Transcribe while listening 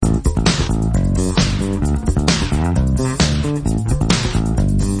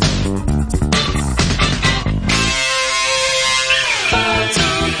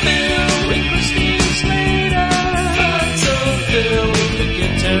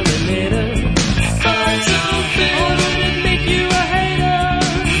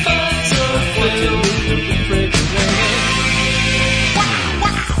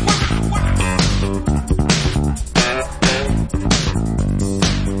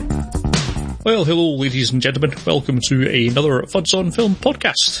Well, hello ladies and gentlemen, welcome to another Fuds on Film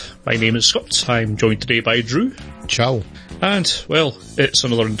podcast. My name is Scott, I'm joined today by Drew. Ciao. And, well, it's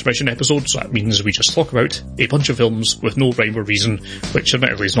another intermission episode, so that means we just talk about a bunch of films with no rhyme or reason, which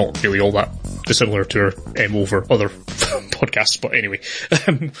admittedly is not really all that dissimilar to our MO for other podcasts, but anyway.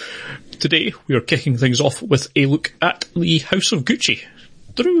 Today we are kicking things off with a look at The House of Gucci.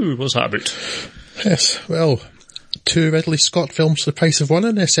 Drew, what's that about? Yes, well, 2 Ridley Scott films for the price of 1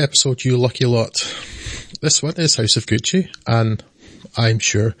 in this episode, you lucky lot. This one is House of Gucci, and I'm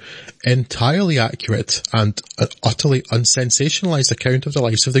sure entirely accurate and an utterly unsensationalized account of the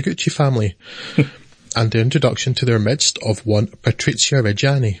lives of the Gucci family, and the introduction to their midst of one Patrizia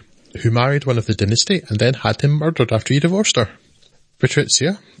Reggiani, who married one of the dynasty and then had him murdered after he divorced her.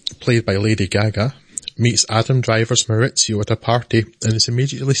 Patrizia, played by Lady Gaga, meets Adam Driver's Maurizio at a party and is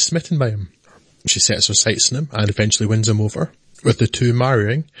immediately smitten by him. She sets her sights on him and eventually wins him over, with the two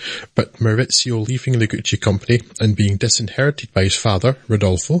marrying, but Maurizio leaving the Gucci company and being disinherited by his father,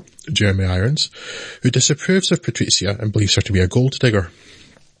 Rodolfo, Jeremy Irons, who disapproves of Patrizia and believes her to be a gold digger.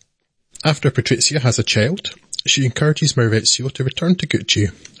 After Patrizia has a child, she encourages Maurizio to return to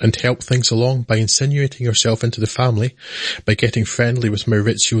Gucci and help things along by insinuating herself into the family by getting friendly with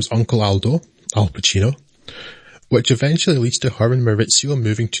Maurizio's uncle Aldo, Al Pacino, which eventually leads to her and Maurizio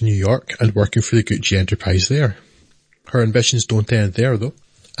moving to New York and working for the Gucci enterprise there. Her ambitions don't end there though,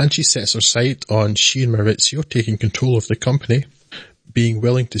 and she sets her sight on she and Maurizio taking control of the company, being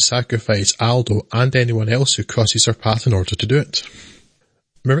willing to sacrifice Aldo and anyone else who crosses her path in order to do it.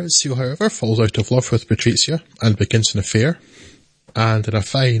 Maurizio, however, falls out of love with Patrizia and begins an affair, and in a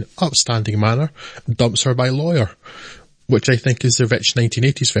fine, upstanding manner, dumps her by lawyer, which I think is the rich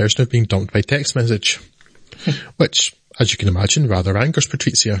 1980s version of being dumped by text message. Which, as you can imagine, rather angers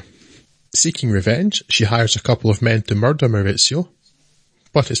Patrizia. Seeking revenge, she hires a couple of men to murder Maurizio,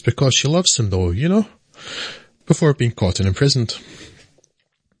 but it's because she loves him though, you know, before being caught and imprisoned.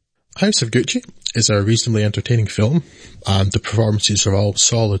 House of Gucci is a reasonably entertaining film, and the performances are all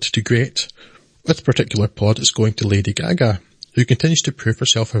solid to great, with particular plaudits going to Lady Gaga, who continues to prove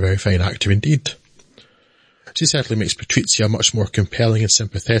herself a very fine actor indeed. She certainly makes Patrizia a much more compelling and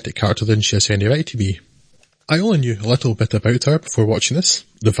sympathetic character than she has any right to be. I only knew a little bit about her before watching this,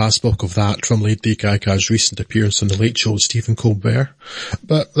 the vast bulk of that from Lady Gaga's recent appearance on The Late Show with Stephen Colbert,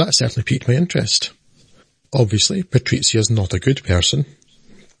 but that certainly piqued my interest. Obviously, Patrizia is not a good person,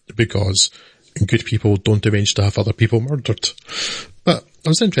 because good people don't arrange to have other people murdered, but I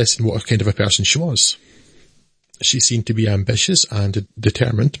was interested in what kind of a person she was. She seemed to be ambitious and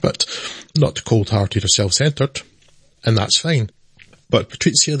determined, but not cold-hearted or self-centred, and that's fine. But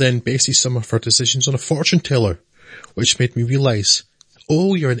Patrizia then bases some of her decisions on a fortune teller, which made me realise,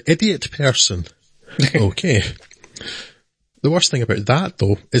 oh, you're an idiot person. Okay. The worst thing about that,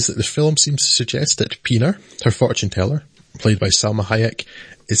 though, is that the film seems to suggest that Pina, her fortune teller, played by Salma Hayek,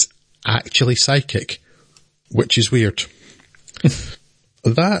 is actually psychic, which is weird.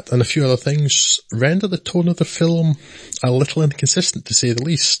 That and a few other things render the tone of the film a little inconsistent, to say the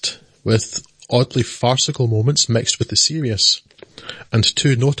least, with oddly farcical moments mixed with the serious, and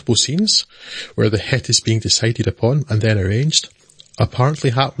 2 notable scenes where the hit is being decided upon and then arranged,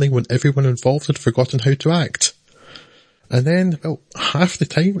 apparently happening when everyone involved had forgotten how to act. And then, well, half the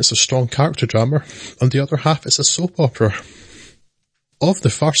time it's a strong character drama, and the other half is a soap opera. Of the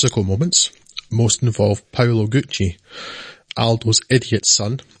farcical moments, most involve Paolo Gucci, Aldo's idiot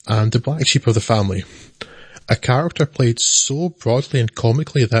son, and the black sheep of the family. A character played so broadly and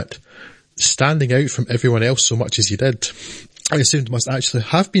comically that, standing out from everyone else so much as he did, I assumed must actually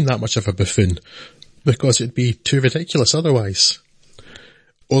have been that much of a buffoon, because it'd be too ridiculous otherwise.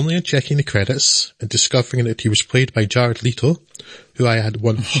 Only in checking the credits and discovering that he was played by Jared Leto, who I had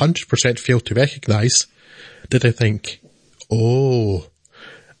 100% failed to recognise, did I think, oh,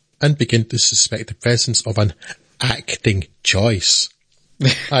 and begin to suspect the presence of an acting choice.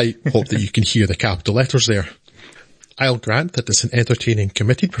 I hope that you can hear the capital letters there. I'll grant that it's an entertaining,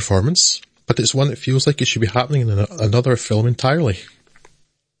 committed performance, but it's one that feels like it should be happening in another film entirely.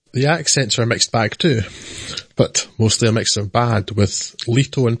 The accents are a mixed bag too, but mostly a mix of bad, with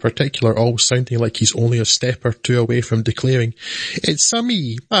Leto in particular always sounding like he's only a step or 2 away from declaring, "It's a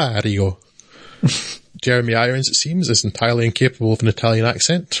me, Mario." Jeremy Irons, it seems, is entirely incapable of an Italian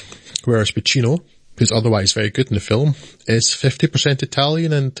accent, whereas Pacino, who's otherwise very good in the film, is 50%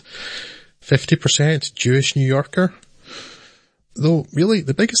 Italian and 50% Jewish New Yorker. Though, really,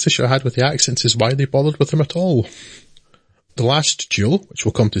 the biggest issue I had with the accents is why they bothered with them at all. The Last Duel, which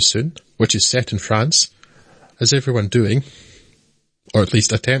we'll come to soon, which is set in France, has everyone doing, or at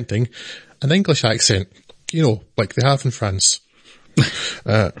least attempting, an English accent, you know, like they have in France.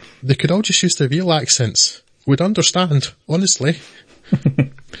 They could all just use their real accents. We'd understand, honestly.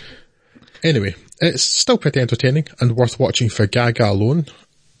 Anyway, it's still pretty entertaining and worth watching for Gaga alone.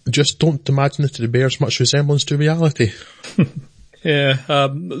 Just don't imagine that it bears much resemblance to reality. Yeah,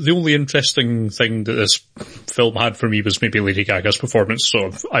 the only interesting thing that this film had for me was maybe Lady Gaga's performance, so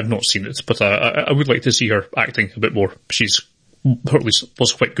I've not seen it, but I would like to see her acting a bit more. She's, or at least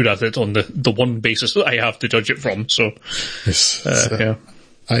was quite good at it on the one basis that I have to judge it from, so. Yes. Yeah.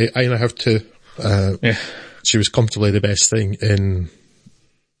 I have to, yeah. She was comfortably the best thing in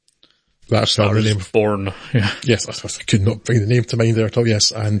that film. The name Born. Yeah. Yes, I could not bring the name to mind there at all,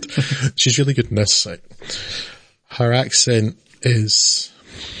 yes, and she's really good in this. Her accent it's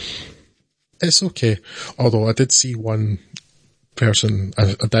okay. Although I did see one person,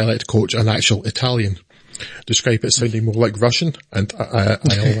 a dialect coach, an actual Italian, describe it sounding more like Russian, and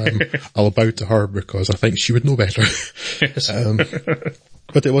I'll bow to her because I think she would know better. Yes.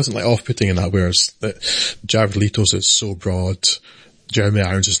 But it wasn't like off-putting in that, whereas Jared Leto's is so broad, Jeremy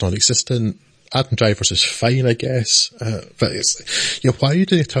Irons is non-existent, Adam Driver's is fine, I guess, but it's, why are you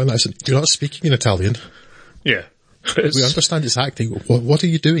doing Italian accent? You're not speaking in Italian. Yeah. We understand it's acting. What are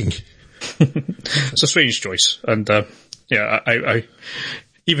you doing? It's a strange choice, and I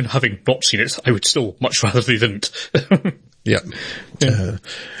even having not seen it, I would still much rather they didn't. Yeah.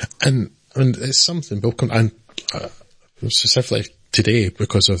 And it's something, and specifically today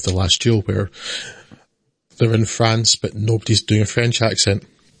because of The Last Duel, where they're in France, but nobody's doing a French accent,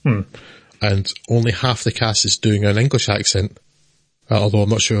 and only half the cast is doing an English accent. Although I'm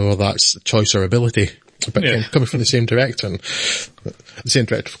not sure whether that's choice or ability. But coming from the same director,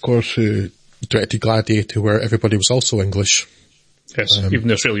 of course, who directed Gladiator, where everybody was also English. Yes, even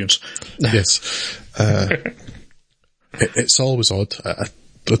the Australians. Yes. It's always odd. I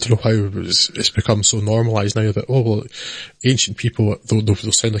don't know how it's become so normalised now that, ancient people, they'll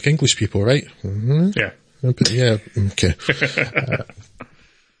sound like English people, right? Mm-hmm. Yeah. But yeah, okay.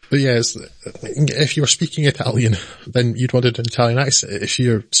 But yes, if you were speaking Italian, then you'd want an Italian accent. If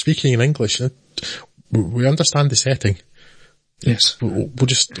you're speaking in English, we understand the setting. Yes. We'll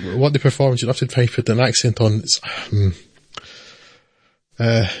just want the performance. You don't have to try and put an accent on.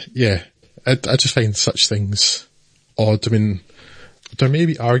 I just find such things odd. I mean, there may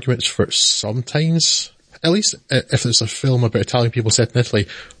be arguments for it sometimes. At least if there's a film about Italian people set in Italy,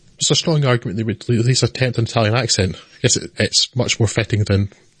 there's a strong argument they would at least attempt an Italian accent. I guess it's much more fitting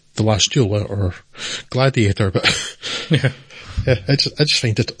than The Last Duel or Gladiator, but I just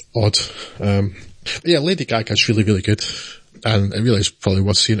find it odd. But yeah, Lady Gaga's really, really good, and it really is probably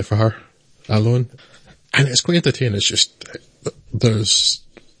worth seeing it for her alone. And it's quite entertaining. It's just, there's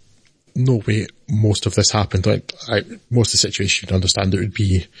no way most of this happened. Most of the situation, you'd understand it would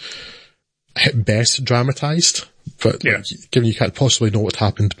be at best dramatised, but given you can't possibly know what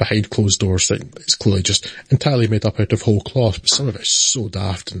happened behind closed doors, then it's clearly just entirely made up out of whole cloth. But some of it's so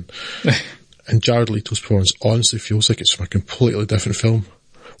daft, and Jared Leto's performance honestly feels like it's from a completely different film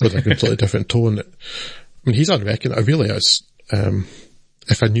with a completely different tone. I mean, he's unrecognisable. I really is.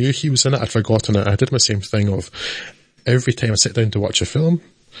 If I knew he was in it, I'd forgotten it. I did my same thing of every time I sit down to watch a film,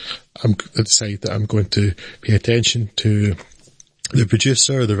 I decide that I'm going to pay attention to the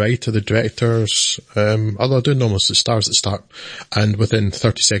producer, the writer, the directors, although I do normally the stars at the start, and within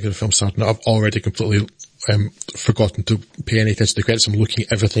 30 seconds of the film starting, I've already completely forgotten to pay any attention to the credits. I'm looking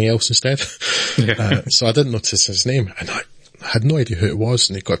at everything else instead. So I didn't notice his name, and I had no idea who it was,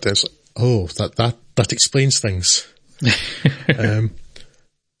 and he got this, that explains things. I mean,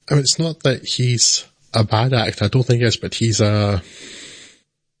 it's not that he's a bad actor, I don't think he is, but he's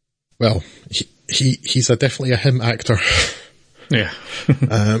he's definitely a him actor. Yeah.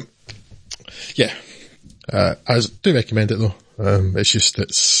 I do recommend it though. It's just,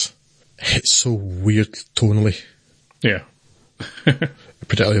 it's so weird tonally. Yeah.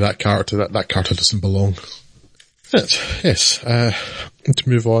 Particularly that character doesn't belong. Yes. To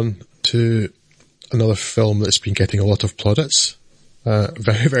move on to another film that's been getting a lot of plaudits.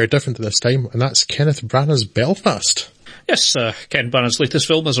 Very, very different this time, and that's Kenneth Branagh's Belfast. Yes, Ken Branagh's latest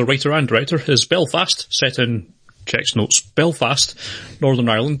film as a writer and director is Belfast, set in checks notes, Belfast, Northern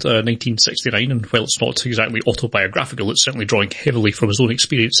Ireland, 1969, and while it's not exactly autobiographical, it's certainly drawing heavily from his own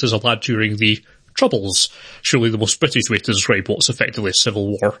experience as a lad during the Troubles, surely the most British way to describe what's effectively a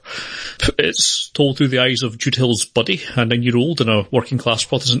civil war. It's told through the eyes of Jude Hill's buddy, a 9-year-old in a working-class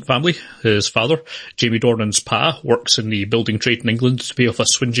Protestant family. His father, Jamie Dornan's pa, works in the building trade in England to pay off a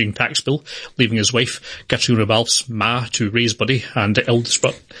swinging tax bill, leaving his wife, Katrina Ralph's ma, to raise buddy, and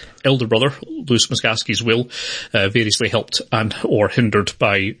elder brother, Lewis Miscaski's will, variously helped and or hindered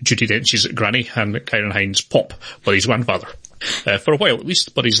by Judi Dench's granny and Kieran Hines' pop, buddy's grandfather. For a while, at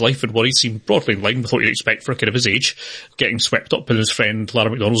least, Buddy's life and worries seem broadly in line with what you'd expect for a kid of his age. Getting swept up in his friend Lara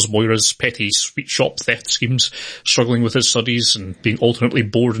McDonald's Moira's petty sweet shop theft schemes, struggling with his studies and being alternately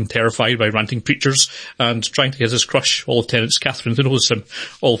bored and terrified by ranting preachers, and trying to get his crush, Olive Tennant's Catherine, to notice him,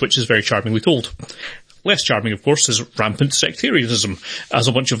 all of which is very charmingly told. Less charming, of course, is rampant sectarianism, as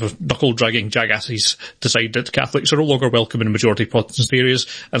a bunch of knuckle-dragging jagasses decide that Catholics are no longer welcome in majority Protestant areas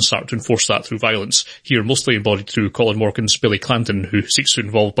and start to enforce that through violence, here mostly embodied through Colin Morgan's Billy Clanton, who seeks to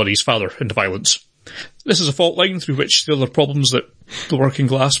involve Buddy's father into violence. This is a fault line through which the other problems that the working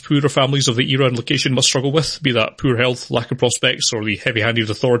class, poorer families of the era and location must struggle with, be that poor health, lack of prospects, or the heavy-handed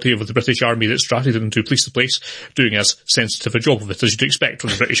authority of the British Army that's drafted them to police the place, doing as sensitive a job of it as you'd expect from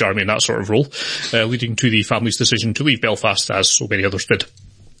the British Army in that sort of role, leading to the family's decision to leave Belfast, as so many others did.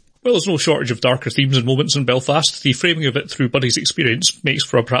 Well, there's no shortage of darker themes and moments in Belfast. The framing of it through Buddy's experience makes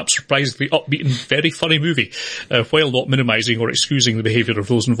for a perhaps surprisingly upbeat and very funny movie, while not minimising or excusing the behaviour of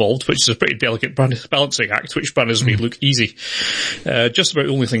those involved, which is a pretty delicate balancing act, which Brand has made look easy. Just about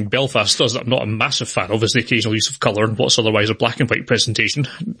the only thing Belfast does that I'm not a massive fan of is the occasional use of colour in what's otherwise a black and white presentation.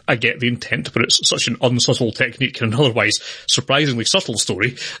 I get the intent, but it's such an unsubtle technique in an otherwise surprisingly subtle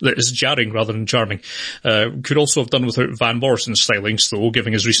story that is jarring rather than charming. Could also have done without Van Morrison's stylings, though,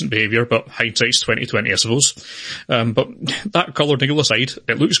 giving his recent behaviour, but hindsight's 2020, I suppose. But that colour niggle aside,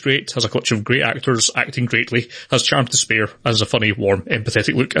 it looks great, has a clutch of great actors acting greatly, has charm to spare, and has a funny, warm,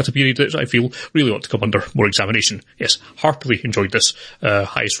 empathetic look at a period that I feel really ought to come under more examination. Yes, heartily enjoyed this.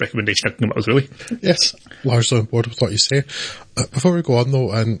 Highest recommendation I can come up with, really. Yes, largely on board with what you say. Before we go on,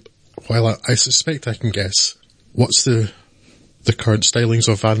 though, and while I suspect I can guess, what's the current stylings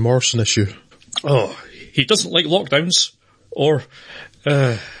of Van Morrison issue? Oh, he doesn't like lockdowns, or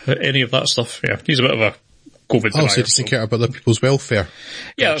any of that stuff. Yeah, he's a bit of a COVID denier. So he doesn't care about other people's welfare.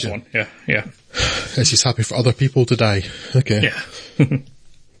 Yeah, that's the one. Yeah. Is he's happy for other people to die? Okay. Yeah. Because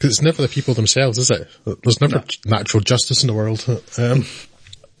it's never the people themselves, is it? There's never natural justice in the world.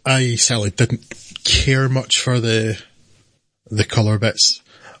 I sadly didn't care much for the colour bits.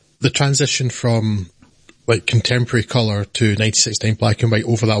 The transition from like contemporary colour to 1969 black and white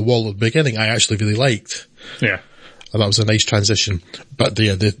over that wall at the beginning, I actually really liked. Yeah. And that was a nice transition. But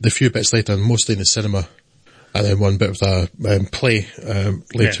the few bits later, mostly in the cinema, and then one bit of the play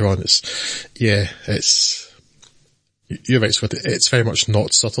later on, you're right, so it's very much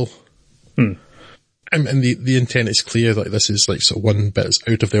not subtle. And the intent is clear, like this is like sort of one bit is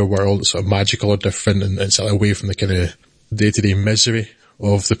out of their world, it's sort of magical or different, and it's away from the kind of day-to-day misery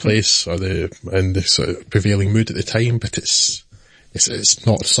of the place or the sort of prevailing mood at the time, but it's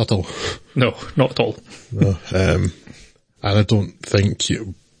not subtle. No, not at all. No, and I don't think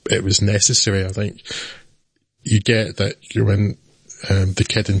it was necessary. I think you get that when the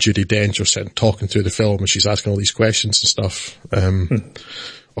kid and Judi Dench are sitting talking through the film and she's asking all these questions and stuff,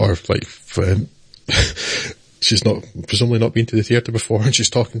 or like she's presumably not been to the theatre before and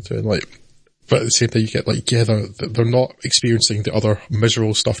she's talking to him, like, but at the same time you get like, yeah, they're not experiencing the other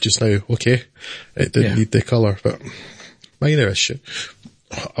miserable stuff just now. Okay, it didn't need the colour, but minor issue.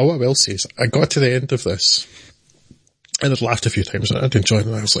 What I will say is, I got to the end of this, and I'd laughed a few times, and I'd enjoyed it,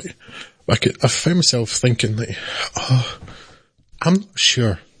 and I was like, I found myself thinking, like, I'm not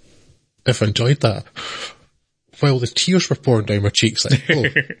sure if I enjoyed that. While the tears were pouring down my cheeks, like,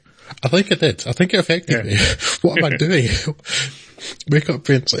 I think I did. I think it affected me. What am I doing? Wake up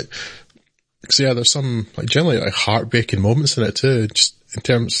brains, like, because there's some, like, generally, like, heartbreaking moments in it too, just in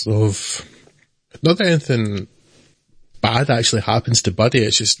terms of, not that anything bad actually happens to Buddy,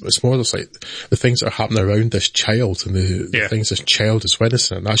 it's more just like the things that are happening around this child and the things this child is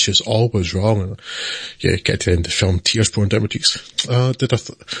witnessing, and that's just always wrong. And get to the end of the film, tears pouring down my cheeks.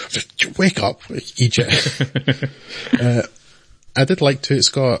 Wake up, Egypt. I did like to, it's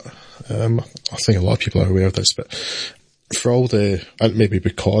got, I think a lot of people are aware of this, but for all the, and maybe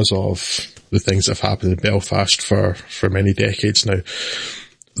because of the things that have happened in Belfast for many decades now,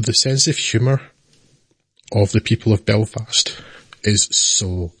 the sense of humour of the people of Belfast is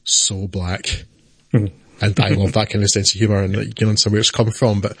so black. And I love that kind of sense of humour, and you know where it's come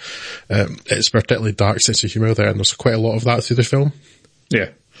from, but it's a particularly dark sense of humour there, and there's quite a lot of that through the film.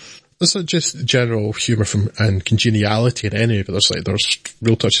 Yeah. There's not just general humour and congeniality in any, but there's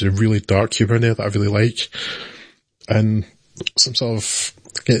real touches of really dark humour in there that I really like. And some sort of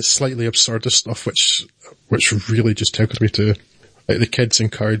slightly absurdist stuff which really just tickled me too. Like the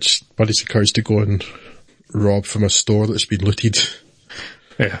Buddy's encouraged to go and rob from a store that's been looted.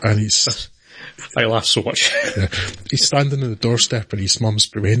 Yeah. And I laugh so much. Yeah. He's standing on the doorstep and his mum's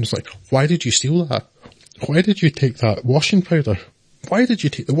behind like, why did you steal that? Why did you take that washing powder? Why did you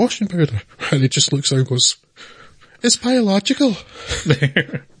take the washing powder? And he just looks out and goes, It's biological.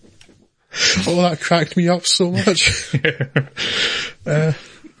 Oh, that cracked me up so much.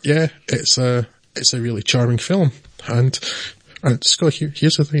 Yeah, it's a really charming film. And Scott,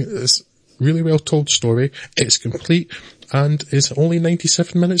 here's the thing. It's a really well told story. It's complete and is only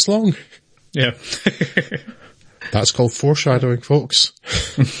 97 minutes long. Yeah. That's called foreshadowing, folks.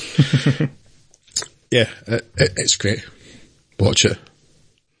 Yeah, it's great. Watch it.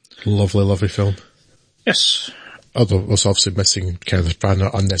 Lovely, lovely film. Yes. Although it was obviously missing Kenneth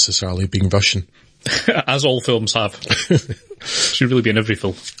Branagh unnecessarily being Russian. As all films have. Should really be in every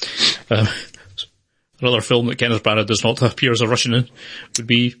film. Another film that Kenneth Branagh does not appear as a Russian in would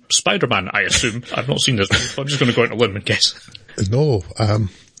be Spider-Man, I assume. I've not seen this one, so I'm just going to go out on a limb and guess. No,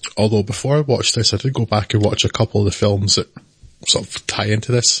 although before I watched this, I did go back and watch a couple of the films that sort of tie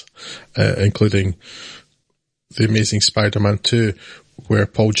into this, including The Amazing Spider-Man 2, where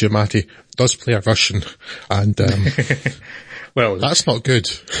Paul Giamatti does play a Russian, and well, that's not good.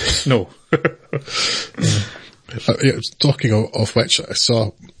 No. Talking of which,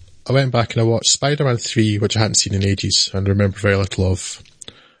 I went back and I watched Spider-Man 3, which I hadn't seen in ages and remember very little of,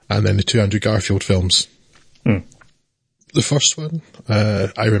 and then the 2 Andrew Garfield films. The first one,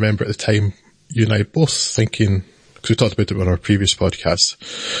 I remember at the time, you and I both thinking, because we talked about it on our previous podcast,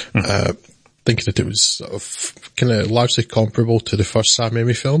 thinking that it was sort of kind of largely comparable to the first Sam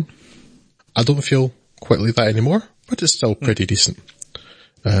Raimi film. I don't feel quite like that anymore, but it's still pretty decent.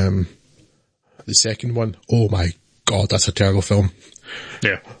 The second one, oh my god, that's a terrible film.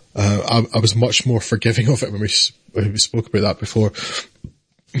 Yeah. I was much more forgiving of it when we spoke about that before.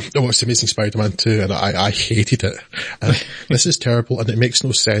 I watched Amazing Spider-Man 2 and I hated it. This is terrible and it makes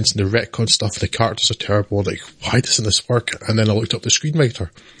no sense and the retcon stuff, the characters are terrible, like, why doesn't this work? And then I looked up the screenwriter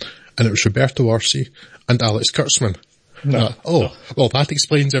and it was Roberto Orci and Alex Kurtzman. Well, that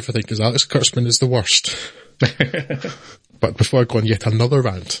explains everything because Alex Kurtzman is the worst. But before I go on yet another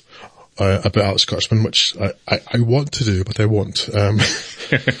rant about Alex Kurtzman, which I want to do, but I won't,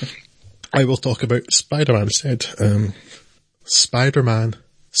 I will talk about Spider-Man instead. Spider-Man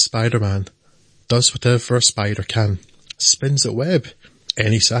does whatever a spider can. Spins a web,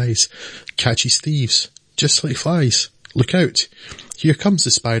 any size, catches thieves, just like flies. Look out, here comes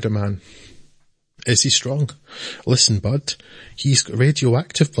the Spider-Man. Is he strong? Listen, bud, he's got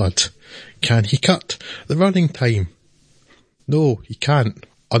radioactive blood. Can he cut the running time? No, he can't.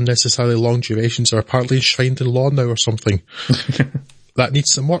 Unnecessarily long durations are apparently enshrined in law now or something. That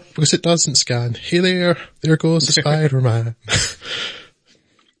needs some work because it doesn't scan. Hey there goes the Spider-Man.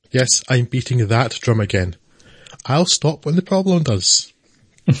 Yes, I'm beating that drum again. I'll stop when the problem does.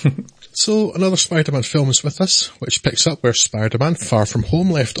 So, another Spider-Man film is with us, which picks up where Spider-Man Far From Home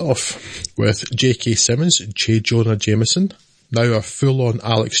left off, with J.K. Simmons, J. Jonah Jameson, now a full-on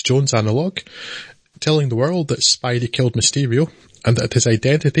Alex Jones analogue, telling the world that Spidey killed Mysterio, and that his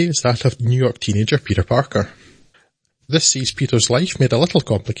identity is that of New York teenager Peter Parker. This sees Peter's life made a little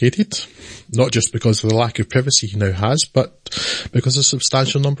complicated, not just because of the lack of privacy he now has, but because a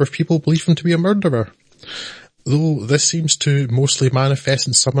substantial number of people believe him to be a murderer. Though this seems to mostly manifest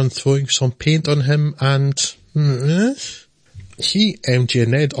in someone throwing some paint on him and... He, MJ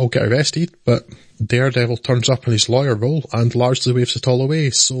and Ned all get arrested, but Daredevil turns up in his lawyer role and largely waves it all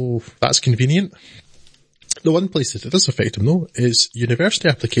away, so that's convenient. The one place that it does affect him, though, is university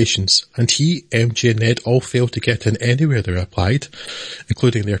applications, and he, MJ and Ned all fail to get in anywhere they're applied,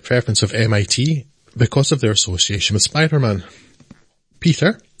 including their preference of MIT, because of their association with Spider-Man.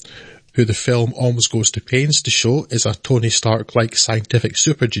 Peter, who the film almost goes to pains to show is a Tony Stark-like scientific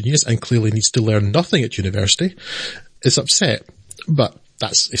super genius and clearly needs to learn nothing at university, is upset, but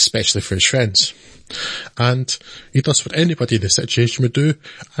that's especially for his friends. And he does what anybody in this situation would do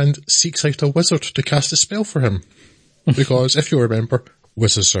and seeks out a wizard to cast a spell for him. Because, if you remember,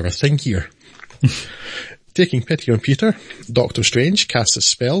 wizards are a thing here. Taking pity on Peter, Doctor Strange casts a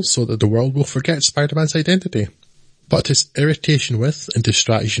spell so that the world will forget Spider-Man's identity. But his irritation with and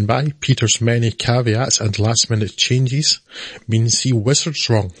distraction by Peter's many caveats and last-minute changes means he wizards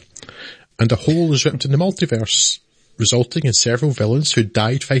wrong, and a hole is ripped in the multiverse, resulting in several villains who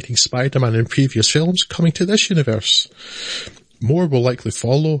died fighting Spider-Man in previous films coming to this universe. More will likely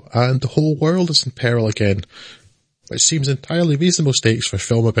follow, and the whole world is in peril again, which seems entirely reasonable stakes for a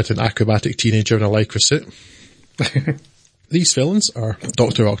film about an acrobatic teenager in a lycra suit. These villains are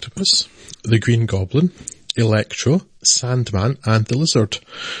Dr. Octopus, the Green Goblin, Electro, Sandman, and the Lizard,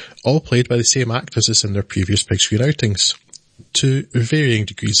 all played by the same actors as in their previous big screen outings, to varying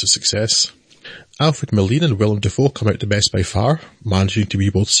degrees of success. Alfred Molina and Willem Dafoe come out the best by far, managing to be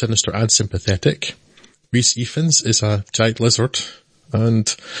both sinister and sympathetic. Rhys Ifans is a giant lizard, and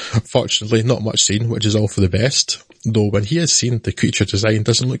fortunately not much seen, which is all for the best. though when he has seen the creature design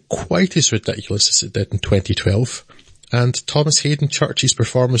doesn't look quite as ridiculous as it did in 2012. And Thomas Hayden Church's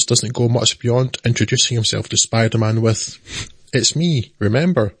performance doesn't go much beyond introducing himself to Spider-Man with, "It's me,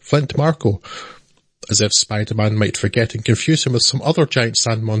 remember, Flint Marko," as if Spider-Man might forget and confuse him with some other giant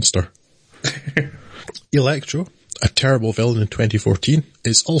sand monster. Electro, a terrible villain in 2014,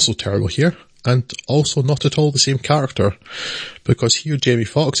 is also terrible here, and also not at all the same character, because here Jamie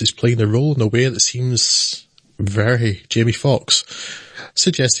Foxx is playing the role in a way that seems very Jamie Foxx,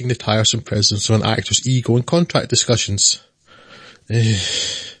 suggesting the tiresome presence of an actor's ego in contract discussions. The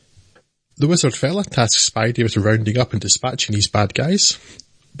wizard fella tasks Spidey with rounding up and dispatching these bad guys,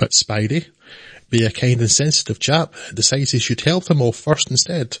 but Spidey, being a kind and sensitive chap, decides he should help them all first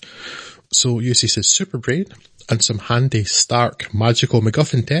instead, so uses his super brain and some handy, stark, magical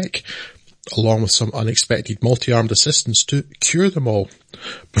MacGuffin tech, along with some unexpected multi-armed assistants to cure them all,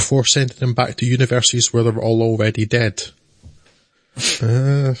 before sending them back to universes where they were all already dead.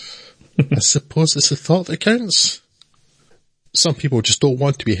 I suppose it's the thought that counts. Some people just don't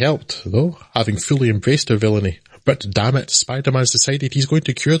want to be helped, though, having fully embraced their villainy. But damn it, Spider-Man's decided he's going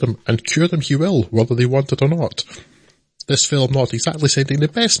to cure them, and cure them he will, whether they want it or not. This film not exactly sending the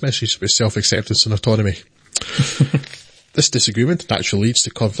best message about self-acceptance and autonomy. This disagreement naturally leads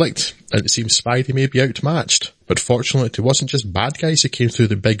to conflict, and it seems Spidey may be outmatched, but fortunately it wasn't just bad guys who came through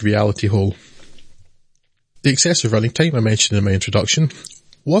the big reality hole. The excessive running time I mentioned in my introduction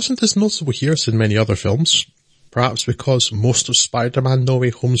wasn't as noticeable here as in many other films, perhaps because most of Spider-Man No Way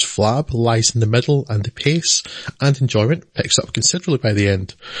Home's flab lies in the middle and the pace and enjoyment picks up considerably by the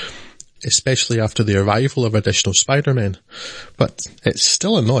end, especially after the arrival of additional Spider-Men. But it's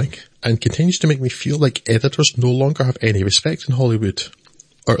still annoying and continues to make me feel like editors no longer have any respect in Hollywood,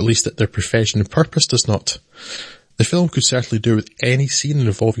 or at least that their profession and purpose does not. The film could certainly do with any scene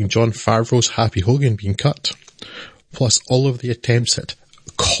involving Jon Favreau's Happy Hogan being cut, plus all of the attempts at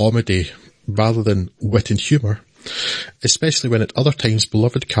comedy rather than wit and humour, especially when at other times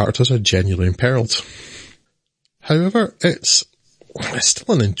beloved characters are genuinely imperilled. However, it's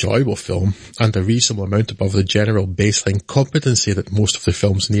still an enjoyable film, and a reasonable amount above the general baseline competency that most of the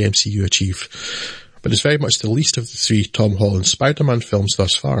films in the MCU achieve, but it's very much the least of the three Tom Holland Spider-Man films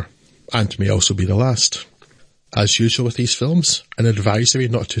thus far, and may also be the last. As usual with these films, an advisory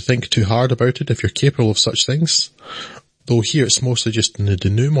not to think too hard about it if you're capable of such things, though here it's mostly just in the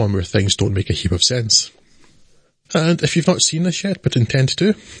denouement where things don't make a heap of sense. And if you've not seen this yet but intend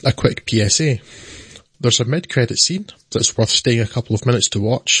to, a quick PSA. There's a mid-credit scene that's worth staying a couple of minutes to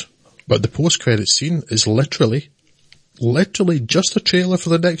watch, but the post-credit scene is literally just a trailer for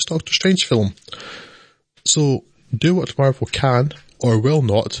the next Doctor Strange film. So do what Marvel can, or will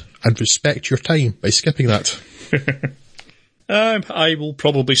not, and respect your time by skipping that. I will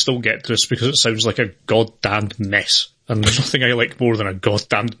probably still get to this because it sounds like a goddamn mess. And there's nothing I like more than a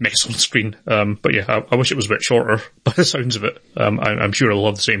goddamn mess on screen. But yeah, I wish it was a bit shorter by the sounds of it. I'm sure I'll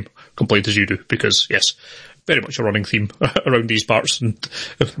have the same complaint as you do because, yes, very much a running theme around these parts and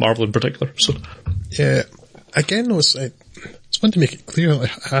Marvel in particular. So yeah, again, I just want to make it clear,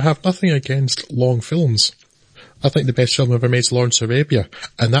 I have nothing against long films. I think the best film ever made is Lawrence of Arabia,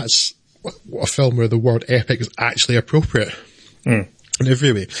 and that's a film where the word epic is actually appropriate in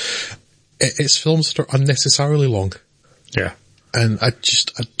every way. It's films that are unnecessarily long. Yeah. And I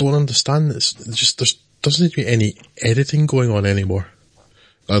don't understand this. There doesn't need to be any editing going on anymore.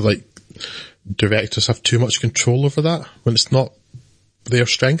 Directors have too much control over that when it's not their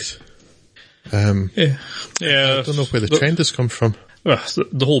strength. Yeah. I don't know where the trend has come from.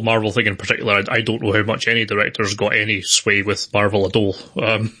 The whole Marvel thing in particular, I don't know how much any director's got any sway with Marvel at all.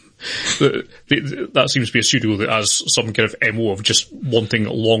 That seems to be a studio that has some kind of MO of just wanting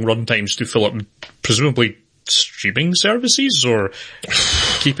long run times to fill up, presumably streaming services or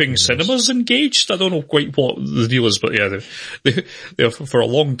keeping cinemas engaged. I don't know quite what the deal is, but yeah, they have for a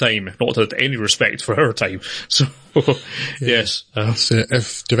long time not had any respect for our time. So, yes. So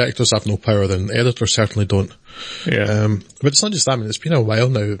if directors have no power, then editors certainly don't. Yeah. But it's not just that, I mean, it's been a while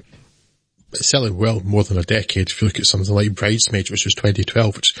now. It's certainly well more than a decade if you look at something like Bridesmaids, which was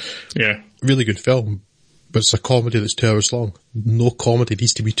 2012, which really good film, but it's a comedy that's 2 hours long. No comedy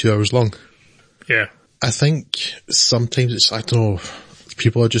needs to be 2 hours long. Yeah. I think sometimes I don't know,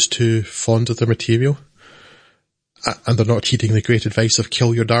 people are just too fond of the material, and they're not heeding the great advice of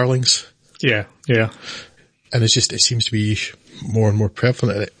kill your darlings. Yeah. And it seems to be more and more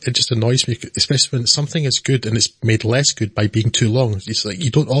prevalent. It just annoys me, especially when something is good and it's made less good by being too long. It's like,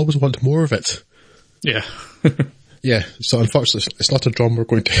 you don't always want more of it. Yeah. Yeah, so unfortunately, it's not a drum we're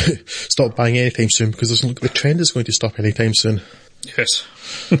going to stop buying anytime soon, because the trend is going to stop anytime soon. Yes.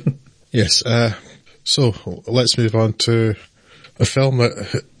 Yes, So, let's move on to a film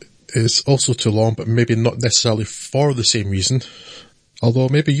that is also too long, but maybe not necessarily for the same reason. Although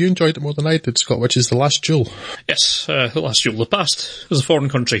maybe you enjoyed it more than I did, Scott, which is The Last Duel. Yes, The Last Duel. The past is a foreign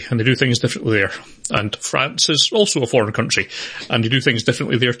country, and they do things differently there. And France is also a foreign country, and they do things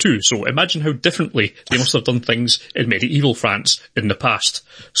differently there too. So imagine how differently they must have done things in medieval France in the past.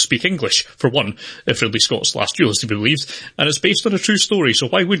 Speak English, for one, if Ridley Scott's Last Duel is to be believed, and it's based on a true story, so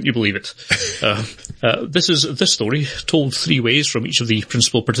why wouldn't you believe it? This is this story, told three ways from each of the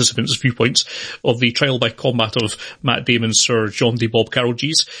principal participants' viewpoints, of the trial by combat of Matt Damon's Sir John D. Bob Carroll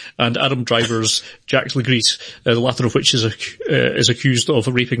G's and Adam Driver's Jacques Legris, the latter of which is accused of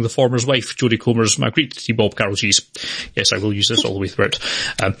raping the former's wife, Jodie Comer's Marguerite D. Bob Carroll G's. Yes, I will use this all the way throughout.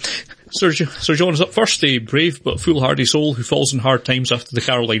 Sir John is up first, a brave but foolhardy soul who falls in hard times after the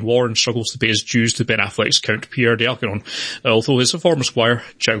Caroline War and struggles to pay his dues to Ben Affleck's Count Pierre d'Alcanon, although his former squire,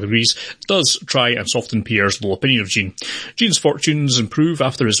 Jacques Legris, does try and soften Pierre's low opinion of Jean. Jean's fortunes improve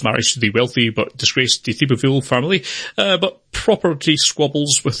after his marriage to the wealthy but disgraced de Thibouville family, but property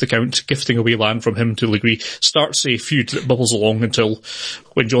squabbles with the Count gifting away land from him to Legris starts a feud that bubbles along until,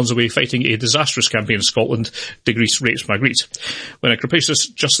 when John's away fighting a disastrous campaign in Scotland, Legris rapes Marguerite. When a capricious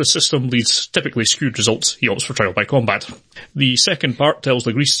justice system leads typically skewed results, he opts for trial by combat. The second part tells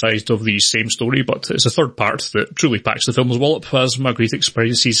Legris' side of the same story, but it's a third part that truly packs the film's wallop as Marguerite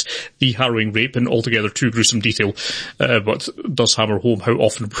experiences the harrowing rape in altogether too gruesome detail, but does hammer home how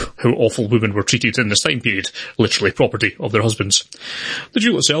awful women were treated in this time period, literally property of their husbands. The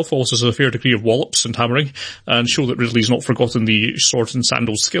duel itself also has a fair degree of wallops and hammering, and show that Ridley's not forgotten the sword and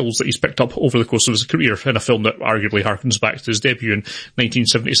sandals skills that he's picked up over the course of his career in a film that arguably harkens back to his debut in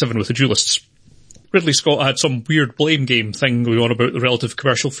 1977 with The Duelists. Ridley Scott had some weird blame game thing going on about the relative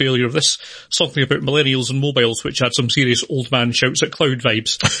commercial failure of this, something about millennials and mobiles which had some serious old man shouts at cloud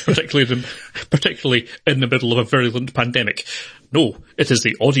vibes, particularly in the middle of a virulent pandemic. No, it is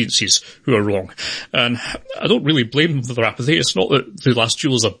the audiences who are wrong. And I don't really blame them for their apathy. It's not that The Last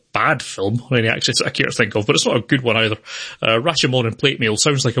Duel is a bad film, on any access that I care to think of, but it's not a good one either. Rashomon and plate mail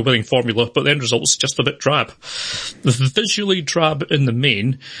sounds like a winning formula, but the end result's just a bit drab. Visually drab in the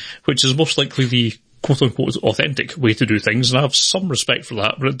main, which is most likely the quote-unquote authentic way to do things, and I have some respect for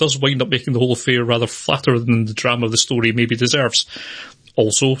that, but it does wind up making the whole affair rather flatter than the drama of the story maybe deserves.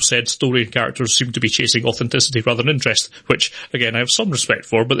 Also, said story and characters seem to be chasing authenticity rather than interest, which, again, I have some respect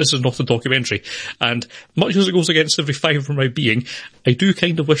for, but this is not a documentary. And much as it goes against every fibre of my being, I do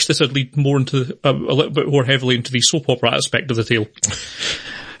kind of wish this had lead more into, a little bit more heavily into the soap opera aspect of the tale.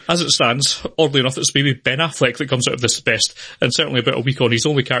 As it stands, oddly enough, it's maybe Ben Affleck that comes out of this best, and certainly about a week on, he's the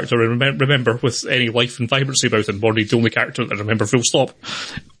only character I remember with any life and vibrancy about him, or the only character that I remember full stop.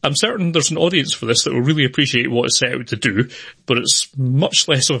 I'm certain there's an audience for this that will really appreciate what it's set out to do, but it's much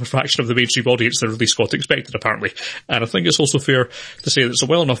less of a fraction of the mainstream audience than Ridley Scott expected, apparently. And I think it's also fair to say that it's a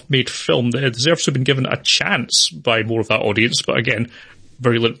well enough made film that it deserves to have been given a chance by more of that audience, but again,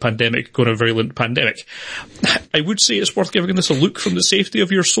 virulent pandemic going to virulent pandemic. I would say it's worth giving this a look from the safety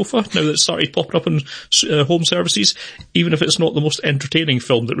of your sofa now that it's started popping up in home services. Even if it's not the most entertaining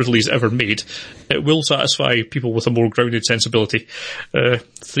film that Ridley's ever made, it will satisfy people with a more grounded sensibility.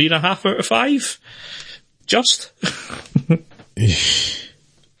 3.5 out of 5? Just?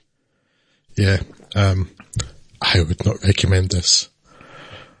 Yeah, I would not recommend this.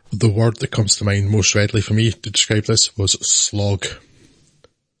 The word that comes to mind most readily for me to describe this was slog.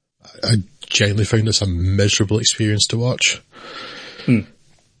 I genuinely found this a miserable experience to watch.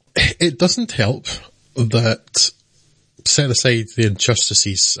 It doesn't help that, set aside the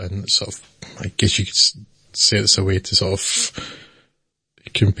injustices and sort of, I guess you could say it's a way to sort of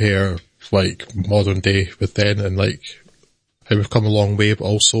compare like modern day with then and like how we've come a long way, but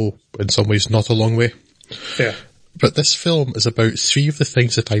also in some ways not a long way. Yeah. But this film is about three of the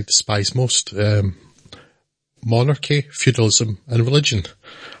things that I despise most. Monarchy, feudalism, and religion.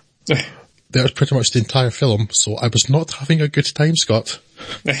 That was pretty much the entire film, so I was not having a good time, Scott.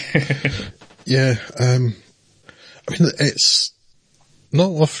 Yeah, I mean, it's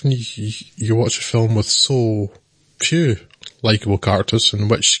not often you watch a film with so few likeable characters, in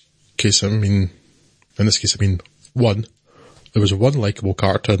which case, in this case, one. There was one likeable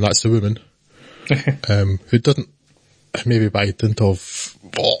character, and that's the woman, who didn't, maybe by dint of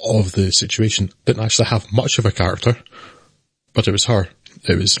the situation, didn't actually have much of a character, but it was her.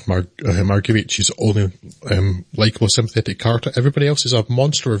 It was Marguerite. She's the only likeable, sympathetic character. Everybody else is a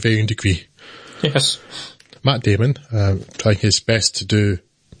monster of varying degree. Yes. Matt Damon, trying his best to do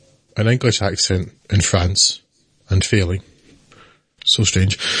an English accent in France, and failing. So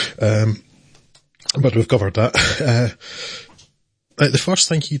strange. But we've covered that. The first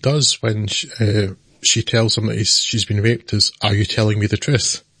thing he does when she tells him that she's been raped is, are you telling me the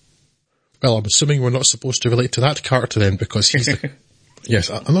truth? Well, I'm assuming we're not supposed to relate to that character then, because he's the... Yes,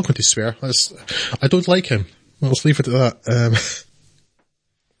 I'm not going to swear. I don't like him. Let's leave it at that.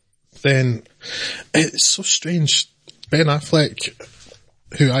 Then, it's so strange. Ben Affleck,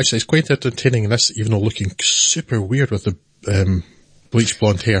 who actually is quite entertaining in this, even though looking super weird with the bleach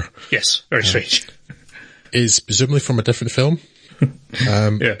blonde hair. Yes, very strange. Is presumably from a different film.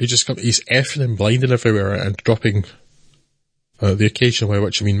 He's effing and blinding everywhere and dropping the occasional, by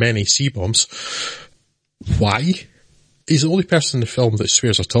which I mean many, C-bombs. Why? He's the only person in the film that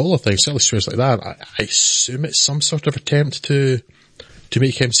swears at all, I think. Certainly swears like that. I assume it's some sort of attempt to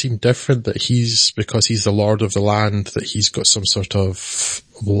make him seem different, that because he's the lord of the land, that he's got some sort of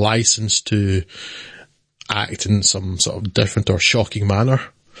license to act in some sort of different or shocking manner.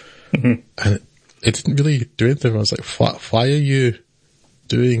 Mm-hmm. And it didn't really do anything. I was like, why are you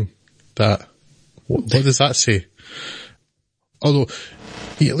doing that? What does that say? Although,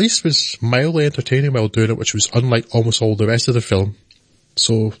 he at least was mildly entertaining while doing it, which was unlike almost all the rest of the film.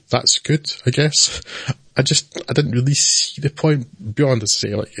 So that's good, I guess. I didn't really see the point beyond, as I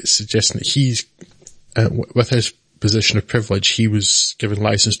say, like, it's suggesting that he's, with his position of privilege, he was given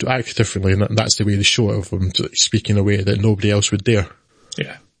license to act differently, and that's the way they show it, of him speaking in a way that nobody else would dare.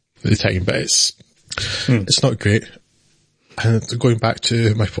 Yeah. At the time, but it's not great. And going back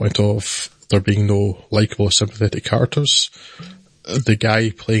to my point of there being no likeable or sympathetic characters, the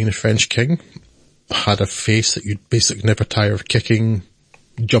guy playing the French king had a face that you'd basically never tire of kicking,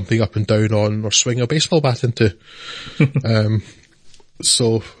 jumping up and down on, or swinging a baseball bat into.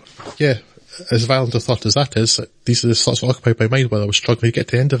 So, yeah, as violent a thought as that is, these are the thoughts that occupied my mind while I was struggling to get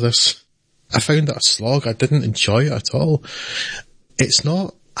to the end of this. I found it a slog. I didn't enjoy it at all. It's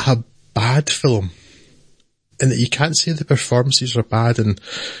not a bad film, in that you can't say the performances are bad, and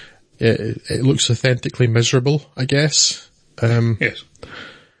it looks authentically miserable, I guess. Yes.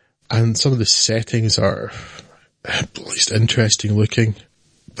 And some of the settings are at least interesting looking.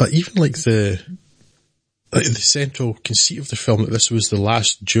 But even like the central conceit of the film, that this was the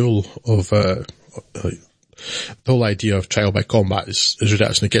last duel of, the whole idea of trial by combat is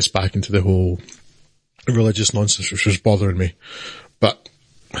ridiculous, and it gets back into the whole religious nonsense, which was bothering me. But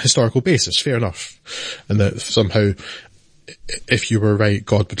historical basis, fair enough. And that somehow, if you were right,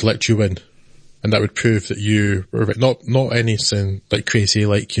 God would let you win. And that would prove that you were right. Not anything like crazy,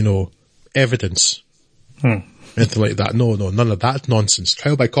 like, evidence. Anything like that. No, none of that nonsense.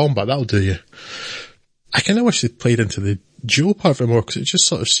 Trial by combat, that'll do you. I kind of wish they played into the duel part of it more, because it just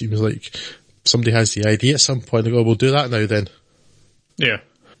sort of seems like somebody has the idea at some point, they go, we'll do that now then. Yeah.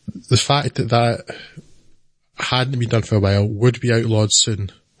 The fact that hadn't been done for a while, would be outlawed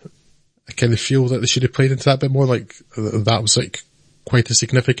soon. I kind of feel that they should have played into that a bit more, like that was like quite a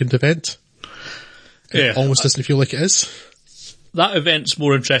significant event. It almost doesn't feel like it is. That event's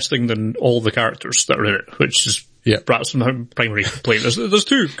more interesting than all the characters that are in it, which is perhaps my primary complaint. There's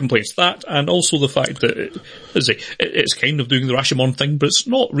two complaints. That, and also the fact that it's kind of doing the Rashomon thing, but it's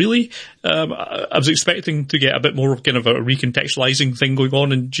not really. I was expecting to get a bit more kind of a recontextualizing thing going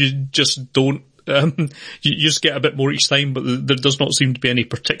on, and you just don't. You just get a bit more each time, but there does not seem to be any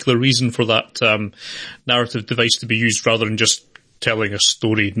particular reason for that narrative device to be used rather than just telling a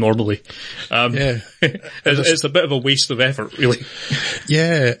story normally. It's a bit of a waste of effort, really.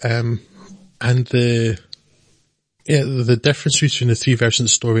 Yeah, and the difference between the three versions of the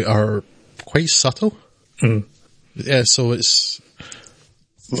story are quite subtle. Mm. Yeah, so it's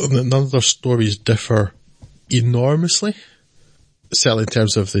none of their stories differ enormously, certainly in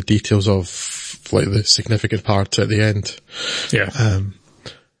terms of the details of like the significant part at the end. Yeah.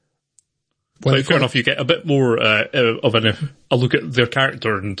 But fair enough, you get a bit more of a look at their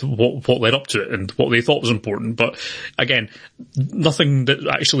character and what led up to it and what they thought was important. But again, nothing that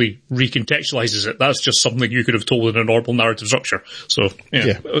actually recontextualizes it. That's just something you could have told in a normal narrative structure. So,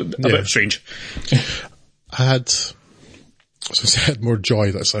 a bit strange. I had more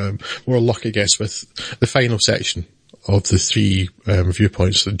joy, that's more luck, I guess, with the final section of the three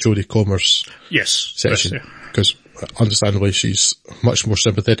viewpoints, the Jodie Comer's section. Because understandably she's much more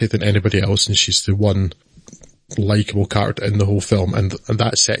sympathetic than anybody else, and she's the one likeable character in the whole film, and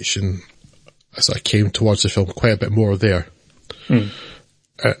that section, as I came towards the film, quite a bit more there. And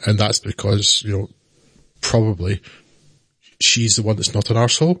that's because, probably she's the one that's not an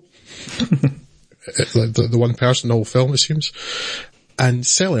arsehole. Like the one person in the whole film, it seems. And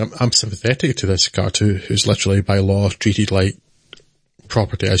certainly I'm sympathetic to this character who's literally by law treated like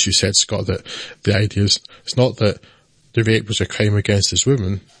property, as you said, Scott, that the idea is, it's not that the rape was a crime against this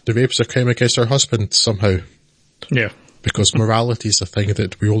woman, the rape was a crime against her husband somehow. Yeah. because morality is a thing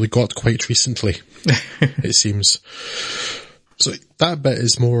that we only got quite recently, it seems. So that bit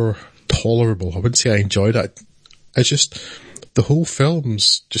is more tolerable. I wouldn't say I enjoyed it. It's just, the whole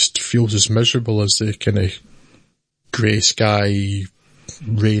film's just feels as miserable as the kind of grey sky,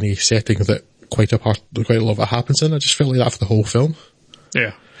 rainy setting that quite a lot of it happens in. I just felt like that for the whole film.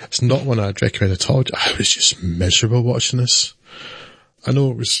 Yeah. It's not one I'd recommend at all. I was just miserable watching this. I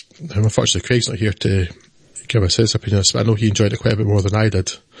know it was, unfortunately Craig's not here to give us his opinion, but I know he enjoyed it quite a bit more than I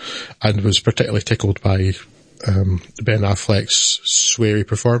did, and was particularly tickled by Ben Affleck's sweary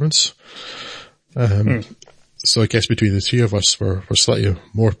performance. So I guess between the three of us, we're slightly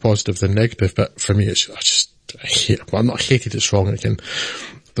more positive than negative, but for me, I hate it. Well, I'm not hated, it's wrong again.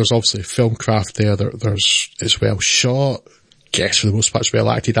 There's obviously film craft there, it's well shot, guess for the most part it's well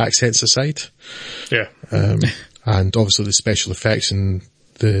acted, accents aside. Yeah. And obviously the special effects and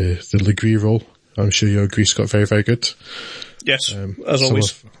the Legree role, I'm sure you agree, Scott, very, very good. Yes, as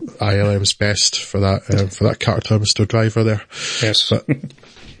always. ILM's best for that character, Mr. Driver there. Yes. But,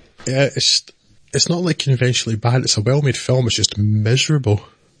 yeah, it's not like conventionally bad, it's a well-made film, it's just miserable.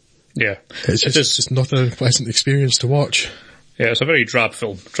 Yeah. It's just not a pleasant experience to watch. Yeah, it's a very drab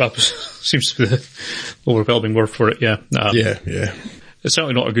film. Drab seems to be the overwhelming word for it, yeah. Yeah. It's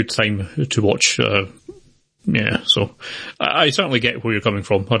certainly not a good time to watch, yeah, so I certainly get where you're coming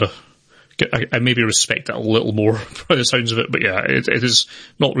from. I maybe respect it a little more by the sounds of it, but yeah, it is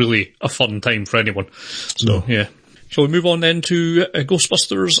not really a fun time for anyone. So, no. Yeah. Shall we move on then to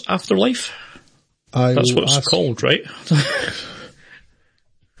Ghostbusters Afterlife? That's what it's called, right?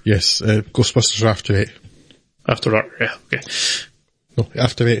 Yes, Ghostbusters After 8. After that, yeah, okay. No,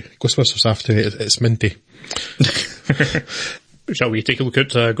 After 8. Ghostbusters After 8, it's minty. Shall we take a look at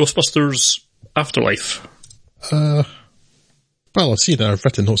Ghostbusters Afterlife? Well, I've seen it, I've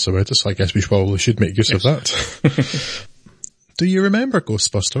written notes about it, so I guess we probably should make use of that. Do you remember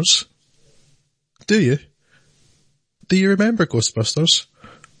Ghostbusters? Do you? Do you remember Ghostbusters?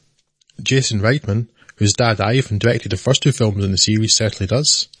 Jason Reitman, whose dad Ivan directed the first two films in the series, certainly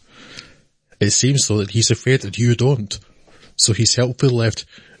does. It seems though that he's afraid that you don't, so he's helpfully left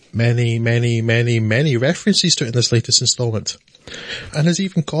many references to it in this latest installment, and has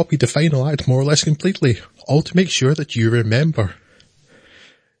even copied the final act more or less completely, all to make sure that you remember.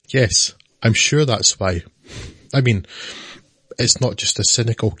 Yes, I'm sure that's why. I mean, it's not just a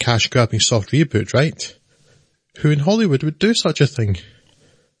cynical cash-grabbing soft reboot, right? Who in Hollywood would do such a thing?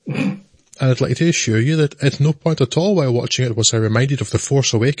 And I'd like to assure you that at no point at all while watching it was I reminded of The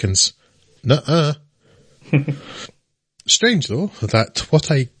Force Awakens. Nuh-uh. Strange though, that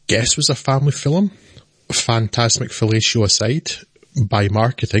what I guess was a family film, phantasmic fellatio aside, by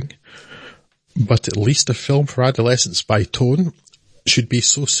marketing, but at least a film for adolescents by tone, should be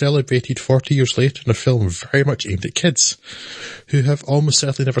so celebrated 40 years later in a film very much aimed at kids, who have almost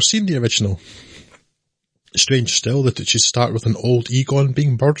certainly never seen the original. Strange still that it should start with an old Egon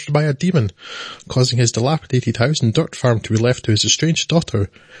being murdered by a demon, causing his dilapidated house and dirt farm to be left to his estranged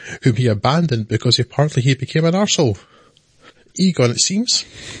daughter, whom he abandoned because apparently he became an arsehole. Egon, it seems,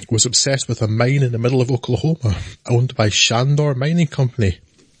 was obsessed with a mine in the middle of Oklahoma, owned by Shandor Mining Company.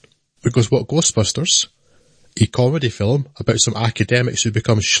 Because what Ghostbusters, a comedy film about some academics who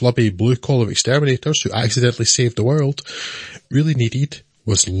become schlubby blue-collar exterminators who accidentally saved the world, really needed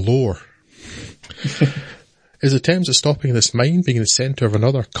was lore. His attempts at stopping this mine being the centre of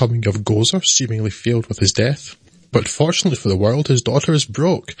another coming of Gozer seemingly failed with his death. But fortunately for the world, his daughter is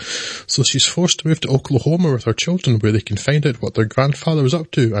broke, so she's forced to move to Oklahoma with her children where they can find out what their grandfather was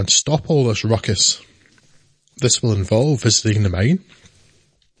up to and stop all this ruckus. This will involve visiting the mine,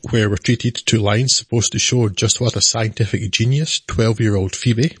 where we're treated to lines supposed to show just what a scientific genius 12-year-old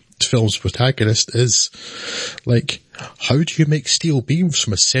Phoebe, the film's protagonist, is. Like, how do you make steel beams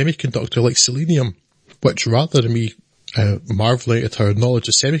from a semiconductor like selenium? Which, rather than me marvelling at her knowledge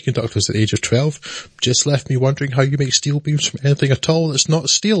of semiconductors at the age of 12, just left me wondering how you make steel beams from anything at all that's not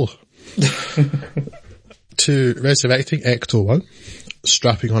steel. To resurrecting Ecto-1,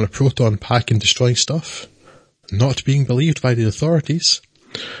 strapping on a proton pack and destroying stuff, not being believed by the authorities,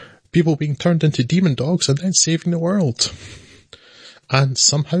 people being turned into demon dogs and then saving the world. And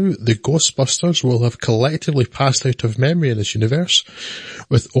somehow the Ghostbusters will have collectively passed out of memory in this universe,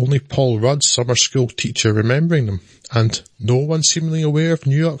 with only Paul Rudd's summer school teacher remembering them, and no one seemingly aware of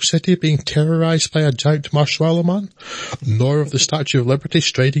New York City being terrorised by a giant marshmallow man, nor of the Statue of Liberty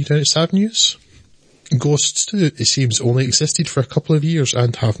striding down its avenues. Ghosts too, it seems, only existed for a couple of years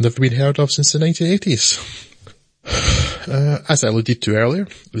and have never been heard of since the 1980s. As I alluded to earlier,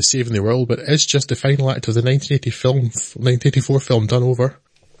 the Saving the World, but it's just the final act of the 1984 film done over.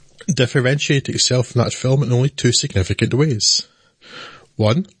 differentiated itself in that film in only two significant ways.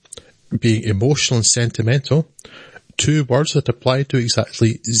 One, being emotional and sentimental, two words that apply to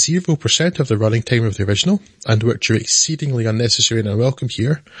exactly 0% of the running time of the original, and which are exceedingly unnecessary and unwelcome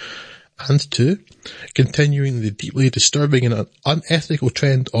here. And two, continuing the deeply disturbing and unethical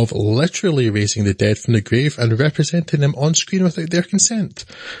trend of literally raising the dead from the grave and representing them on screen without their consent.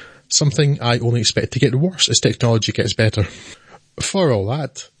 Something I only expect to get worse as technology gets better. For all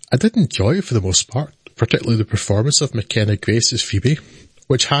that, I did enjoy it for the most part, particularly the performance of McKenna Grace as Phoebe,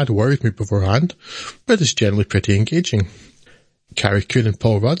 which had worried me beforehand, but is generally pretty engaging. Carrie Coon and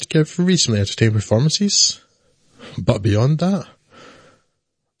Paul Rudd give reasonably entertaining performances, but beyond that,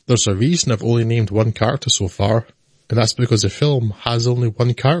 there's a reason I've only named one character so far, and that's because the film has only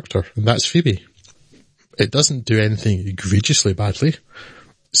one character, and that's Phoebe. It doesn't do anything egregiously badly,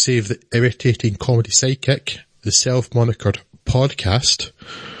 save the irritating comedy sidekick, the self-monikered podcast,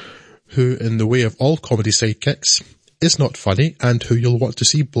 who, in the way of all comedy sidekicks, is not funny, and who you'll want to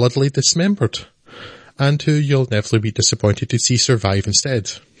see bloodily dismembered, and who you'll inevitably be disappointed to see survive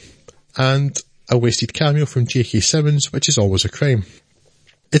instead. And a wasted cameo from J.K. Simmons, which is always a crime.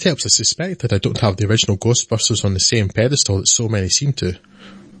 It helps to suspect that I don't have the original Ghostbusters on the same pedestal that so many seem to.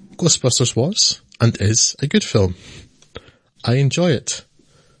 Ghostbusters was, and is, a good film. I enjoy it.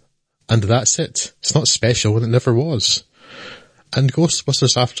 And that's it. It's not special, and it never was. And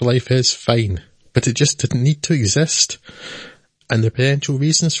Ghostbusters Afterlife is fine, but it just didn't need to exist. And the potential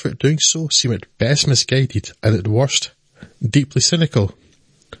reasons for it doing so seem at best misguided, and at worst, deeply cynical.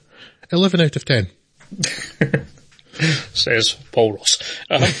 11 out of 10. Says Paul Ross.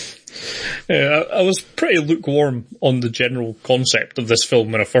 I was pretty lukewarm on the general concept of this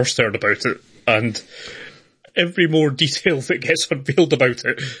film when I first heard about it, and every more detail that gets unveiled about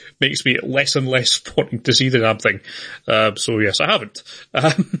it makes me less and less wanting to see the damn thing. So yes, I haven't.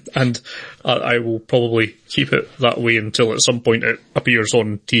 And I will probably keep it that way until at some point it appears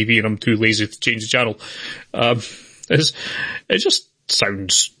on TV and I'm too lazy to change the channel. It just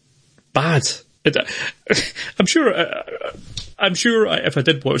sounds bad. I'm sure if I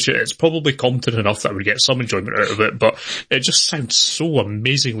did watch it, it's probably competent enough that I would get some enjoyment out of it, but it just sounds so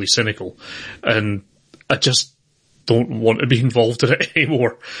amazingly cynical, and I just don't want to be involved in it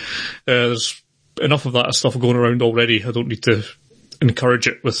anymore. There's enough of that stuff going around already. I don't need to encourage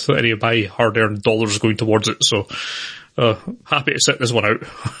it with any of my hard-earned dollars going towards it, so happy to sit this one out.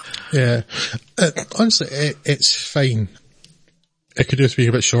 Yeah. Honestly, it's fine. It could just be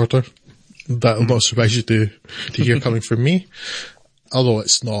a bit shorter. That'll not surprise you to hear coming from me. Although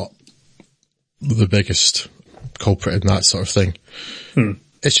it's not the biggest culprit in that sort of thing.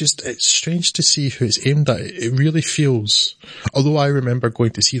 It's strange to see who it's aimed at. It really feels, although I remember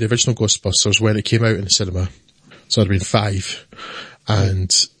going to see the original Ghostbusters when it came out in the cinema. So I'd been 5.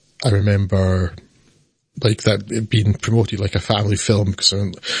 And I remember like that it being promoted like a family film because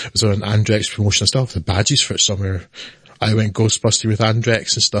it was on an Andrex promotion. I still have the badges for it somewhere. I went Ghostbusting with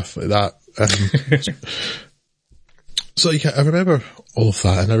Andrex and stuff like that. So yeah, I remember all of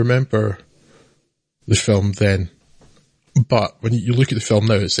that, and I remember the film then. But when you look at the film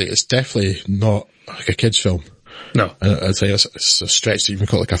now, it's definitely not like a kid's film. No. And I'd say it's a stretch to even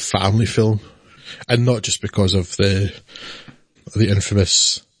call it like a family film. And not just because of the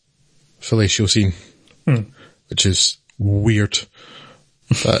infamous fellatio scene, which is weird.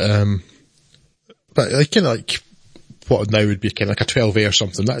 But like, kind of like, what now would be kind of like a 12A or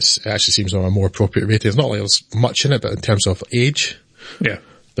something. It actually seems on a more appropriate rating. It's not like there's much in it, but in terms of age, yeah,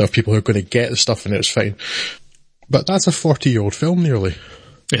 there are people who are going to get the stuff in it, it's fine. But that's a 40-year-old film nearly.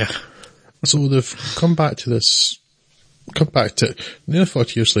 Yeah. So they've come back to nearly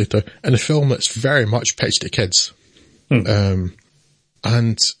 40 years later in a film that's very much pitched at kids.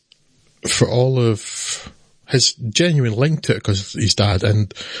 And for all of his genuine link to it because his dad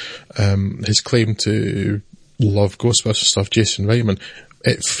and his claim to love Ghostbusters stuff, Jason Reitman,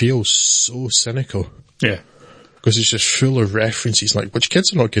 it feels so cynical. Yeah. Because it's just full of references, like, which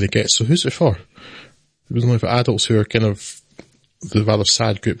kids are not going to get, so who's it for? It was only for adults who are kind of the rather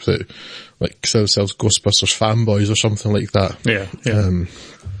sad group that, like, sell themselves Ghostbusters fanboys or something like that. Yeah, yeah.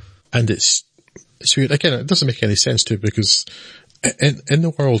 And it's weird. Again, it doesn't make any sense to it because in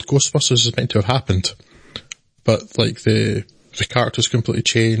the world, Ghostbusters is meant to have happened, but, like, the characters completely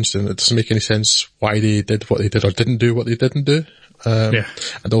changed, and it doesn't make any sense why they did what they did or didn't do what they didn't do.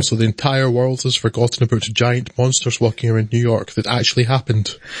 And also the entire world has forgotten about giant monsters walking around New York that actually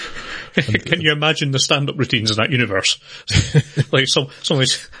happened. Can you imagine the stand-up routines in that universe? Like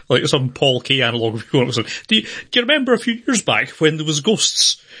some Paul K analog. Do you remember a few years back when there was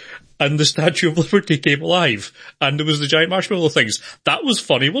ghosts and the Statue of Liberty came alive, and there was the giant marshmallow things. That was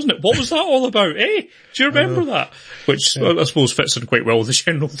funny, wasn't it? What was that all about, eh? Do you remember that? Which, I suppose, fits in quite well with the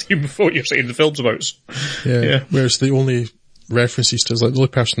general theme of what you're saying the film's about. Yeah. Whereas the only references to, like, the only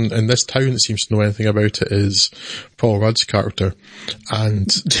person in this town that seems to know anything about it is Paul Rudd's character,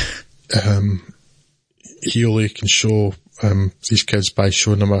 and he only can show these kids by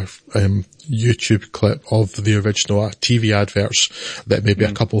showing them a YouTube clip of the original TV adverts that maybe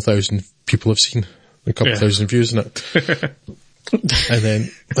a couple thousand people have seen, a couple thousand views in it. And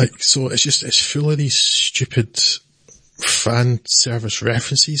then, like, so it's full of these stupid fan service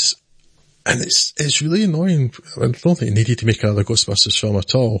references. And it's really annoying. I don't think it needed to make another Ghostbusters film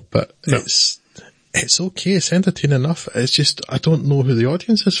at all, but it's okay. It's entertaining enough. It's just, I don't know who the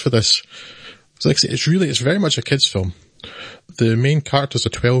audience is for this. It's like, it's very much a kid's film. The main character's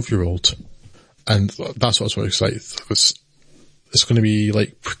a 12-year-old, and that's what it's like. It's going to be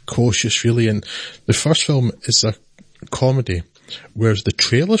like precocious, really. And the first film is a comedy, whereas the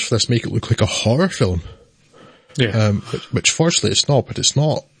trailers for this make it look like a horror film. Yeah. Which fortunately it's not, but it's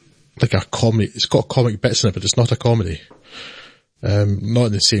not like a comedy. It's got comic bits in it, but it's not a comedy. Not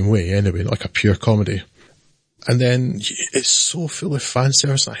in the same way, anyway, not like a pure comedy. And then it's so full of fan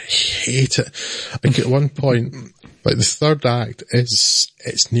service. I hate it. Like at one point, like the third act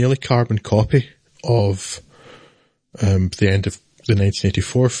it's nearly carbon copy of the end of the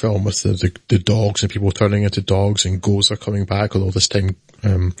 1984 film with the dogs and people turning into dogs, and ghosts are coming back, although this time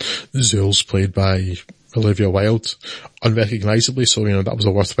Zool's played by Olivia Wilde unrecognisably, so you know that was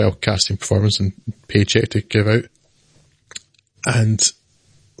a worthwhile casting performance and paycheck to give out. And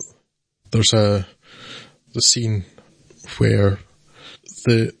there's the scene where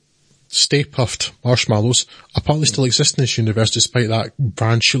the Stay Puft marshmallows apparently still exist in this universe, despite that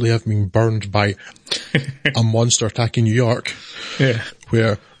brand surely having been burned by a monster attacking New York. Yeah.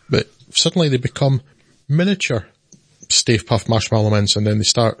 But suddenly they become miniature Stay Puft marshmallow men, and then they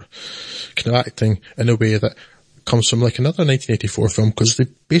start kind of acting in a way that comes from like another 1984 film, because they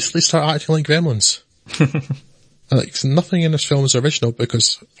basically start acting like gremlins. Like, nothing in this film is original,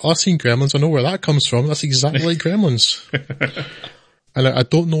 because I've seen Gremlins, I know where that comes from. That's exactly like Gremlins. And I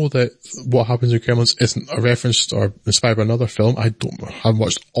don't know that what happens in Gremlins isn't a reference or inspired by another film. I haven't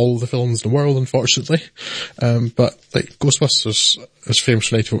watched all the films in the world, unfortunately. But like Ghostbusters is famous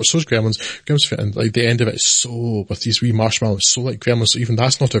for 94, so is Gremlins. Gremlins, and like the end of it is so, with these wee marshmallows, so like Gremlins, so even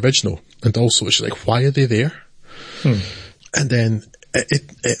that's not original. And also it's like, why are they there? And then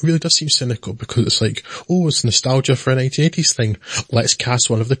it really does seem cynical, because it's like, oh, it's nostalgia for a 1980s thing. Let's cast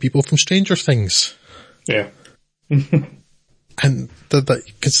one of the people from Stranger Things. Yeah. And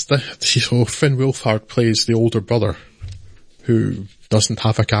because Finn Wolfhard plays the older brother who doesn't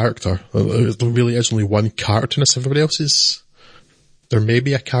have a character. There really is only one character in this. Everybody else is, there may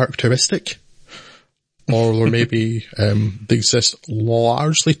be a characteristic, or there may be, they exist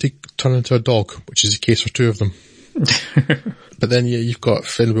largely to turn into a dog, which is the case for two of them. But then you've got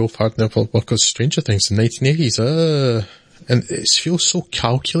Finn Wolfhard now because Stranger Things in the 1980s, and it feels so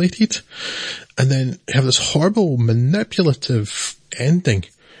calculated. And then you have this horrible manipulative ending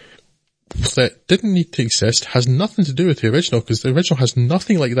that didn't need to exist, has nothing to do with the original, because the original has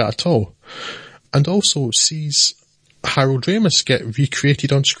nothing like that at all. And also sees Harold Ramis get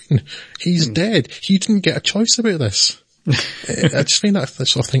recreated on screen. He's dead. He didn't get a choice about this. I just find that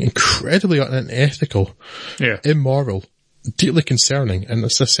sort of thing incredibly unethical, immoral, deeply concerning. And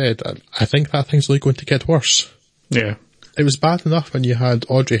as I said, I think that thing's only going to get worse. Yeah. It was bad enough when you had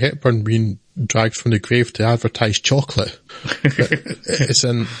Audrey Hepburn being dragged from the grave to advertise chocolate. It's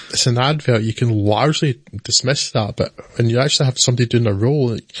an advert, you can largely dismiss that, but when you actually have somebody doing a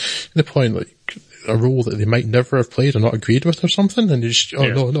role, like, to the point, like, a role that they might never have played or not agreed with or something, and you just,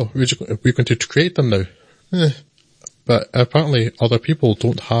 no, we're going to create them now. But apparently other people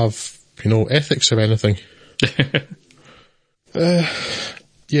don't have, ethics or anything.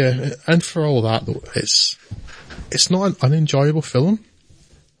 And for all that though, it's not an unenjoyable film.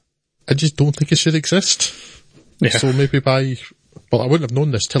 I just don't think it should exist. Yeah. So maybe I wouldn't have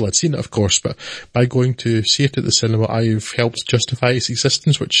known this till I'd seen it, of course, but by going to see it at the cinema, I've helped justify its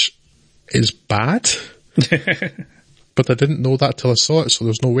existence, which is bad. But I didn't know that till I saw it, so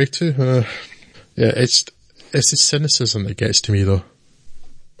there's no way to. It's the cynicism that gets to me, though.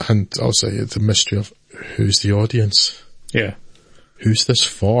 And also the mystery of who's the audience. Yeah. Who's this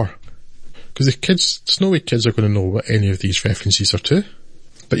for? Because there's no way kids are going to know what any of these references are to.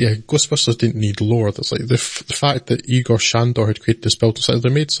 But yeah, Ghostbusters didn't need lore. That's like the fact that Igor Shandor had created this build, so they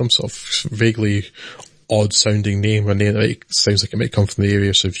made some sort of vaguely odd sounding name, a name that sounds like it might come from the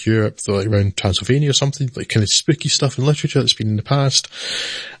areas of Europe, like around Transylvania or something, like kind of spooky stuff in literature that's been in the past.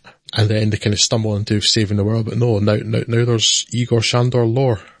 and then they kind of stumble into saving the world, but no, now there's Igor Shandor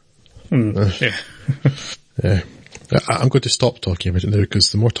lore. Yeah. Yeah. I'm going to stop talking about it now,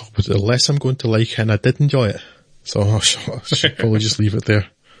 because the more I talk about it, the less I'm going to like it, and I did enjoy it. So I should probably just leave it there.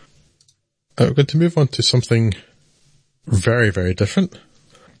 I'm going to move on to something very, very different.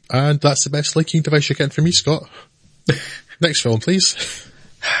 And that's the best liking device you're getting from me, Scott. Next film, please.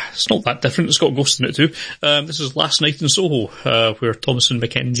 It's not that different. It's got Ghost in it too. This is Last Night in Soho, where Thomasin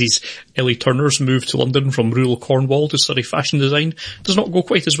McKenzie's Ellie Turner's move to London from rural Cornwall to study fashion design does not go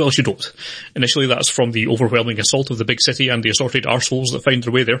quite as well as she'd hoped. Initially, that's from the overwhelming assault of the big city and the assorted arseholes that find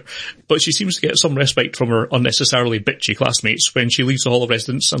their way there, but she seems to get some respite from her unnecessarily bitchy classmates when she leaves the Hall of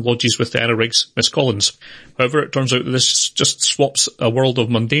Residence and lodges with Diana Rigg's Miss Collins. However, it turns out that this just swaps a world of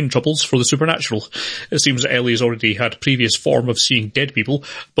mundane troubles for the supernatural. It seems that Ellie has already had previous form of seeing dead people,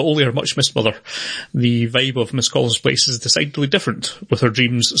 but only her much-missed mother. The vibe of Miss Collins' place is decidedly different, with her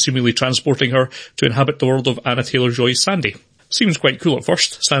dreams seemingly transporting her to inhabit the world of Anna Taylor-Joy's Sandy. Seems quite cool at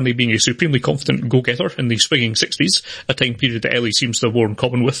first, Sandy being a supremely confident go-getter in the swinging 60s, a time period that Ellie seems to have more in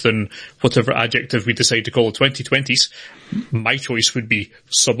common with than whatever adjective we decide to call the 2020s. My choice would be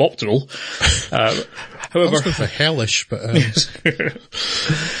suboptimal. However, I was going for hellish, but...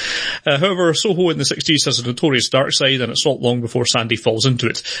 However, Soho in the 60s has a notorious dark side, and it's not long before Sandy falls into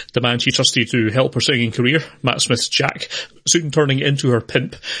it. The man she trusted to help her singing career, Matt Smith's Jack, soon turning into her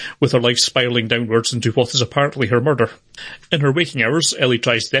pimp, with her life spiralling downwards into what is apparently her murder. In her waking hours, Ellie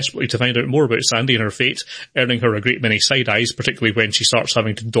tries desperately to find out more about Sandy and her fate, earning her a great many side eyes, particularly when she starts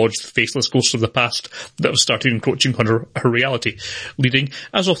having to dodge the faceless ghosts of the past that have started encroaching on her reality, leading,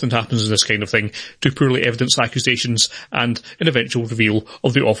 as often happens in this kind of thing, to poorly evidenced accusations and an eventual reveal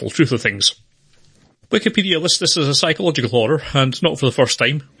of the awful truth of things. Wikipedia lists this as a psychological horror, and not for the first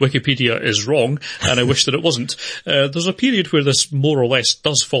time. Wikipedia is wrong, and I wish that it wasn't. There's a period where this more or less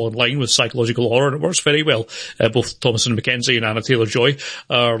does fall in line with psychological horror, and it works very well. Both Thomasin McKenzie and Anna Taylor-Joy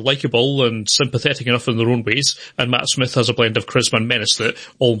are likeable and sympathetic enough in their own ways, and Matt Smith has a blend of charisma and menace that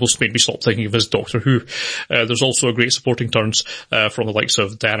almost made me stop thinking of his Doctor Who. There's also a great supporting turns from the likes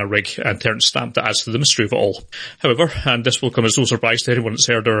of Diana Rigg and Terence Stamp that adds to the mystery of it all. However, and this will come as no surprise to anyone that's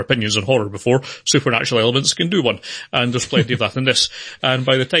heard our opinions on horror before, supernatural elements can do one, and there's plenty of that in this. And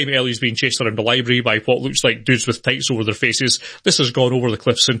by the time Ellie's being chased around the library by what looks like dudes with tights over their faces, this has gone over the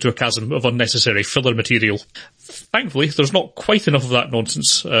cliffs into a chasm of unnecessary filler material. Thankfully, there's not quite enough of that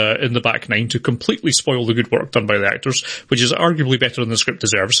nonsense in the back nine to completely spoil the good work done by the actors, which is arguably better than the script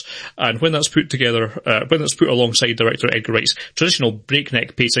deserves. And when that's put alongside director Edgar Wright's traditional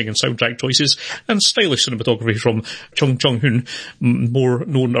breakneck pacing and soundtrack choices, and stylish cinematography from Chung Chung-hoon, more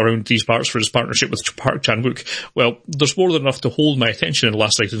known around these parts for his partnership with Park Chan-wook, well, there's more than enough to hold my attention in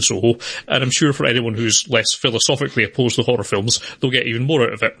Last Night in Soho, and I'm sure for anyone who's less philosophically opposed to horror films, they'll get even more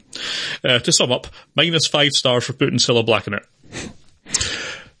out of it. To sum up, -5 stars for putting Cilla Black in it.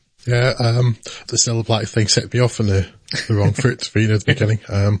 Yeah, the Cilla Black thing set me off on the wrong foot for at the beginning.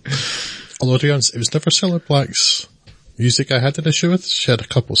 Although to be honest, it was never Cilla Black's music I had an issue with. She had a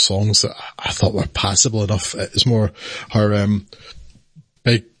couple of songs that I thought were passable enough. It's more her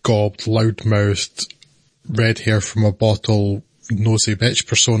big gobbed, loud-mouthed, red hair from a bottle, nosy bitch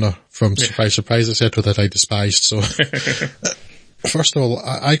persona from Surprise Surprise, etc. that I despised. So, first of all,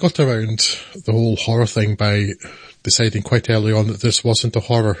 I got around the whole horror thing by deciding quite early on that this wasn't a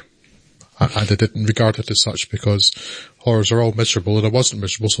horror. And I didn't regard it as such because horrors are all miserable, and I wasn't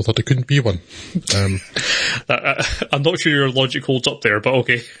miserable, so I thought it couldn't be one. I'm not sure your logic holds up there, but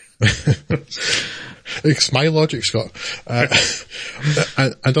okay. It's my logic, Scott.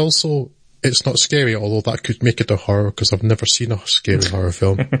 And also, it's not scary, although that could make it a horror, because I've never seen a scary horror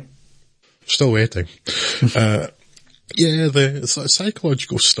film. Still waiting. The sort of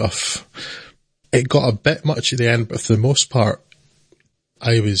psychological stuff, it got a bit much at the end, but for the most part,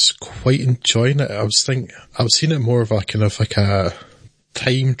 I was quite enjoying it. I was seeing it more of a kind of like a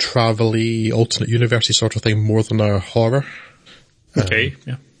time travel-y, alternate universe sort of thing, more than a horror. Okay,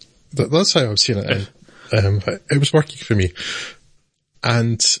 yeah. That's how I was seeing it. It was working for me.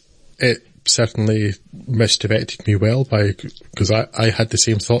 And it certainly misdirected me well because I had the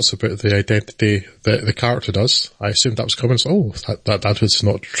same thoughts about the identity that the character does. I assumed that was coming. So, that was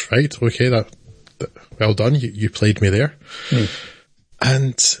not right. Okay, that well done. You played me there.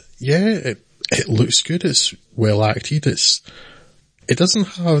 And yeah, it looks good. It's well acted. It doesn't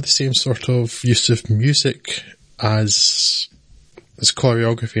have the same sort of use of music as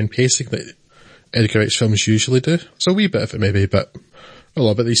choreography and pacing that Edgar Wright's films usually do. So a wee bit of it maybe, but a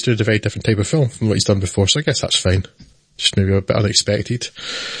lot of it he's doing a very different type of film from what he's done before, so I guess that's fine. Just maybe a bit unexpected.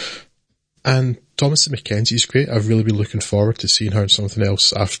 And Thomas Mackenzie's great. I've really been looking forward to seeing her in something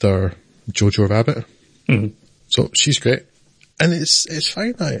else after Jojo Rabbit. Mm-hmm. So she's great. And it's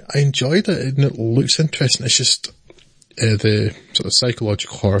fine. I enjoyed it, and it looks interesting. It's just the sort of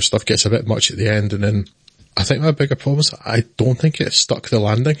psychological horror stuff gets a bit much at the end, and then I think my bigger problem is I don't think it stuck the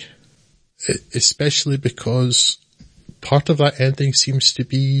landing. Especially because part of that ending seems to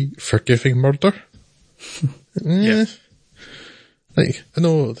be forgiving murder. Yeah. Like, I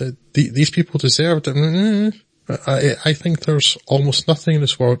know that these people deserved it. I think there's almost nothing in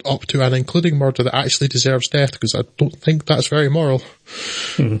this world up to and including murder that actually deserves death, because I don't think that's very moral.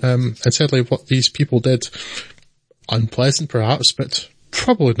 Mm-hmm. And certainly what these people did, unpleasant perhaps, but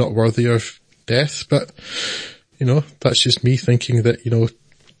probably not worthy of death. But, you know, that's just me thinking that, you know,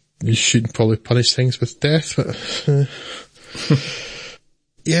 you shouldn't probably punish things with death, but,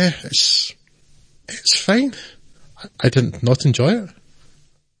 yeah, it's fine. I didn't not enjoy it.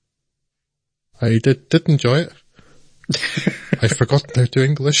 I did enjoy it. I forgot how to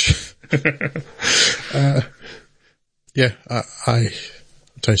English. Yeah, I'm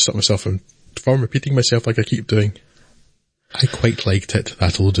trying to stop myself from repeating myself like I keep doing. I quite liked it.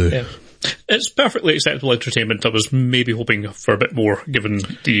 That'll do. Yeah. It's perfectly acceptable entertainment. I was maybe hoping for a bit more, given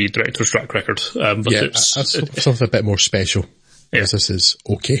the director's track record. But yeah, something a bit more special. Yeah. This is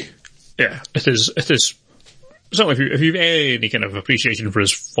okay. Yeah, it is. Certainly, if you've any kind of appreciation for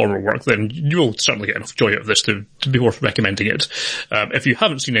his former work, then you will certainly get enough joy out of this to be worth recommending it. If you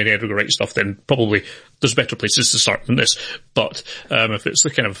haven't seen any Edgar Wright stuff, then probably there's better places to start than this. But if it's the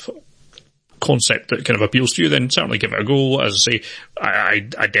kind of concept that kind of appeals to you, then certainly give it a go. As I say,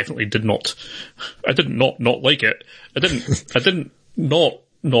 I definitely did not. I didn't not like it. I didn't not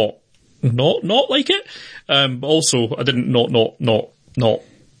like it. But also, I didn't not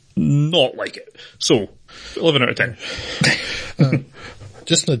like it. So, 11 out of 10.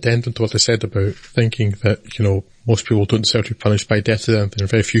 Just an addendum to what I said about thinking that, you know, most people don't deserve to be punished by death. There are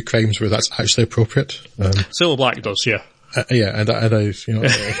very few crimes where that's actually appropriate. Cilla Black does, yeah. Yeah, and I you know,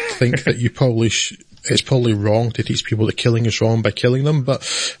 I think that you probably it's probably wrong to teach people that killing is wrong by killing them,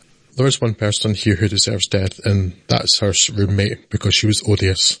 but there is one person here who deserves death, and that's her roommate, because she was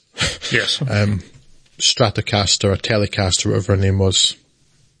odious. Yes. Stratocaster or Telecaster, whatever her name was.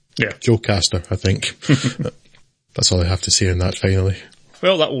 Yeah. Joe Caster, I think. That's all I have to say on that, finally.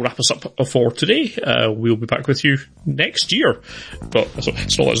 Well, that will wrap us up for today. We'll be back with you next year. But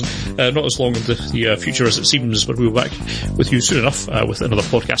it's not as long in the future as it seems, but we'll be back with you soon enough with another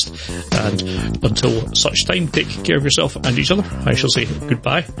podcast. And until such time, take care of yourself and each other. I shall say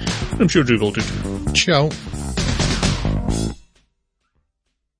goodbye. I'm sure Drew will do. Ciao.